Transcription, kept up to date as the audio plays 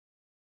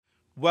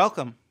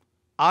Welcome.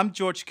 I'm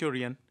George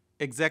Kurian,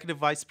 Executive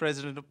Vice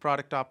President of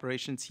Product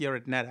Operations here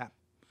at NetApp.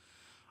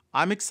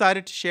 I'm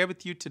excited to share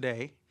with you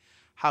today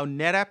how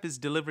NetApp is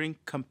delivering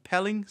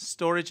compelling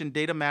storage and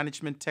data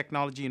management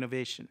technology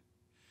innovation.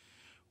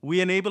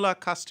 We enable our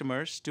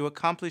customers to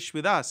accomplish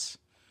with us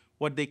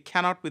what they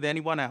cannot with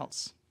anyone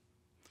else.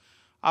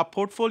 Our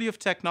portfolio of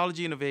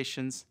technology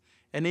innovations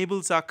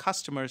enables our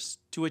customers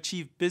to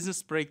achieve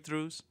business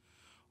breakthroughs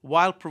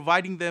while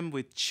providing them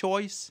with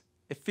choice,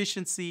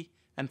 efficiency,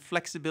 and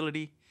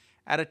flexibility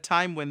at a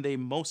time when they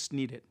most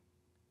need it.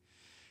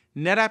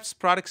 NetApp's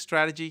product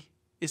strategy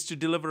is to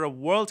deliver a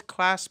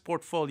world-class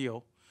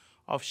portfolio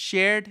of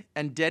shared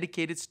and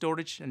dedicated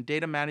storage and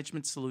data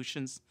management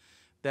solutions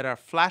that are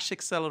flash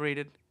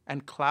accelerated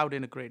and cloud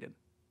integrated.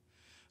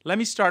 Let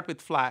me start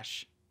with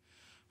flash.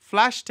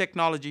 Flash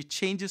technology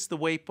changes the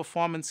way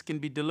performance can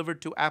be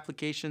delivered to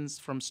applications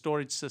from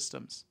storage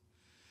systems.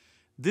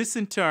 This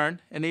in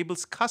turn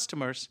enables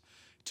customers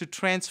to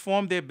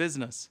transform their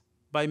business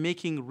by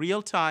making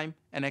real-time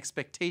an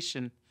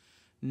expectation,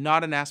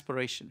 not an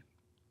aspiration.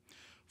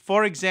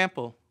 For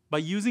example, by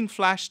using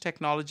flash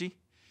technology,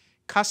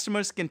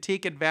 customers can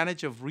take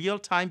advantage of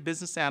real-time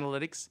business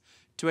analytics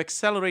to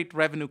accelerate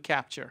revenue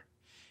capture,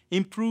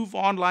 improve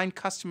online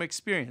customer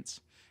experience,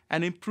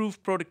 and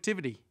improve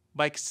productivity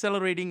by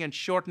accelerating and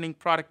shortening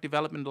product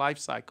development life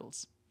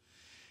cycles.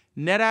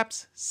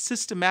 NetApp's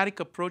systematic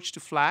approach to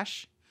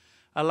flash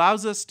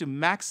allows us to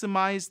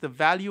maximize the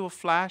value of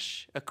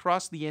flash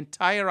across the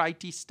entire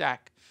IT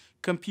stack,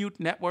 compute,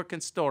 network,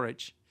 and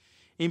storage,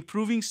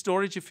 improving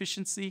storage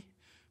efficiency,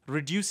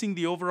 reducing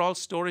the overall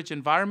storage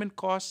environment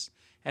costs,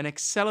 and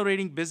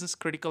accelerating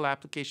business-critical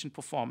application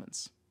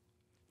performance.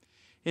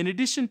 In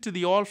addition to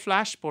the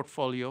all-flash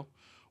portfolio,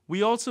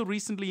 we also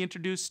recently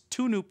introduced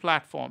two new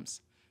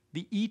platforms,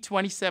 the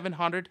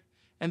E2700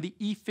 and the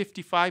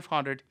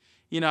E5500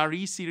 in our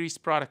E-Series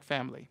product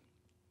family.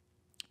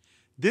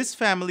 This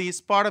family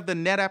is part of the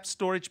NetApp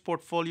storage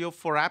portfolio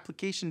for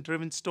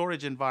application-driven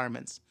storage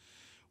environments,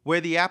 where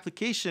the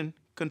application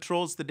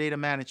controls the data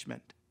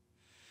management.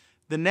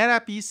 The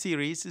NetApp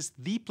E-Series is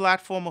the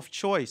platform of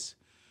choice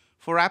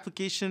for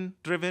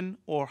application-driven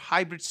or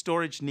hybrid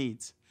storage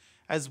needs,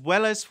 as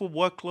well as for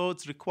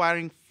workloads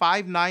requiring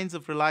 5 nines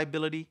of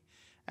reliability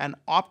and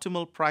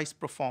optimal price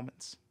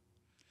performance.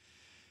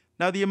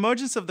 Now, the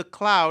emergence of the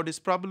cloud is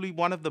probably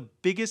one of the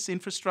biggest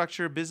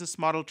infrastructure business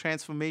model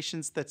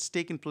transformations that's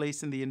taken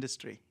place in the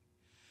industry.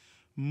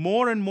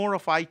 More and more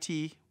of IT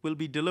will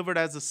be delivered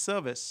as a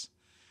service,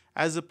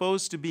 as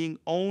opposed to being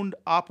owned,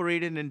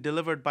 operated, and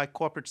delivered by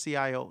corporate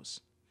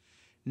CIOs.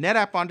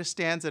 NetApp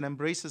understands and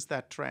embraces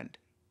that trend.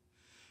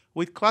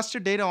 With Cluster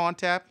Data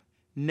ONTAP,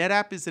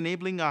 NetApp is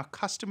enabling our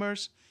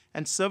customers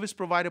and service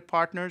provider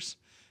partners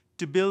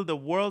to build the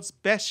world's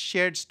best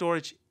shared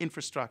storage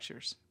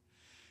infrastructures.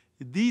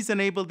 These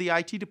enable the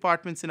IT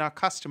departments in our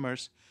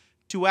customers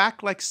to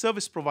act like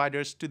service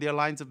providers to their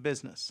lines of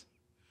business.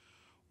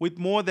 With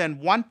more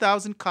than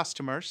 1,000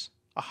 customers,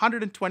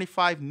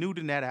 125 new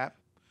to NetApp,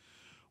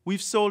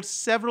 we've sold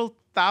several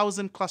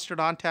thousand clustered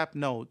ONTAP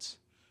nodes,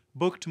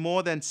 booked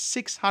more than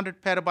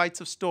 600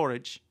 petabytes of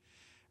storage,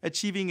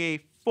 achieving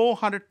a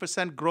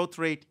 400% growth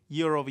rate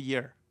year over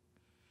year.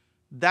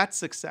 That's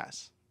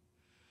success.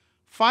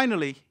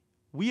 Finally,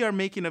 we are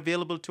making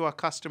available to our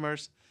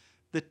customers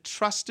the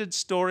trusted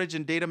storage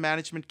and data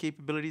management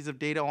capabilities of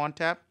Data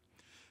ONTAP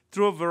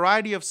through a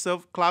variety of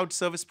cloud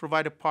service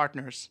provider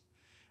partners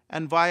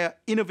and via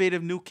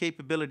innovative new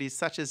capabilities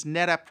such as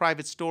NetApp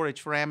Private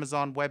Storage for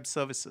Amazon Web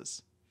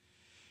Services.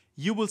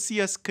 You will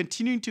see us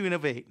continuing to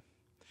innovate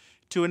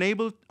to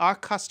enable our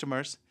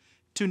customers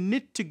to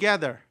knit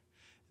together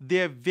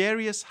their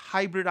various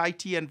hybrid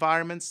IT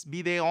environments,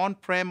 be they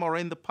on-prem or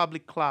in the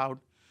public cloud,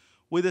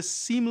 with a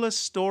seamless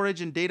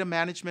storage and data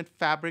management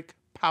fabric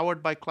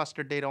powered by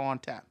Cluster Data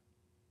ONTAP.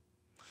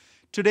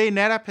 Today,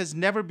 NetApp has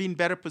never been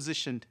better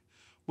positioned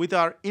with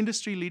our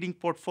industry-leading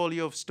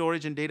portfolio of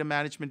storage and data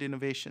management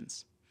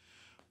innovations.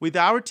 With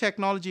our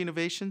technology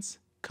innovations,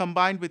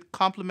 combined with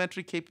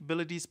complementary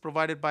capabilities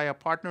provided by our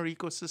partner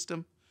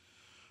ecosystem,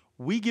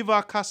 we give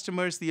our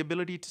customers the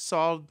ability to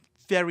solve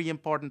very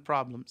important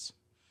problems.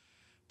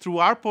 Through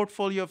our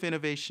portfolio of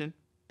innovation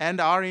and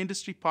our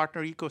industry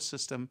partner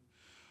ecosystem,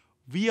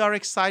 we are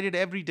excited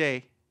every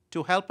day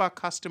to help our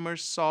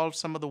customers solve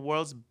some of the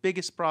world's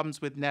biggest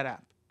problems with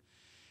NetApp.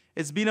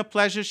 It's been a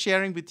pleasure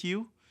sharing with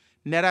you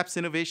NetApp's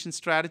innovation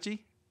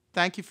strategy.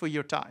 Thank you for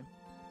your time.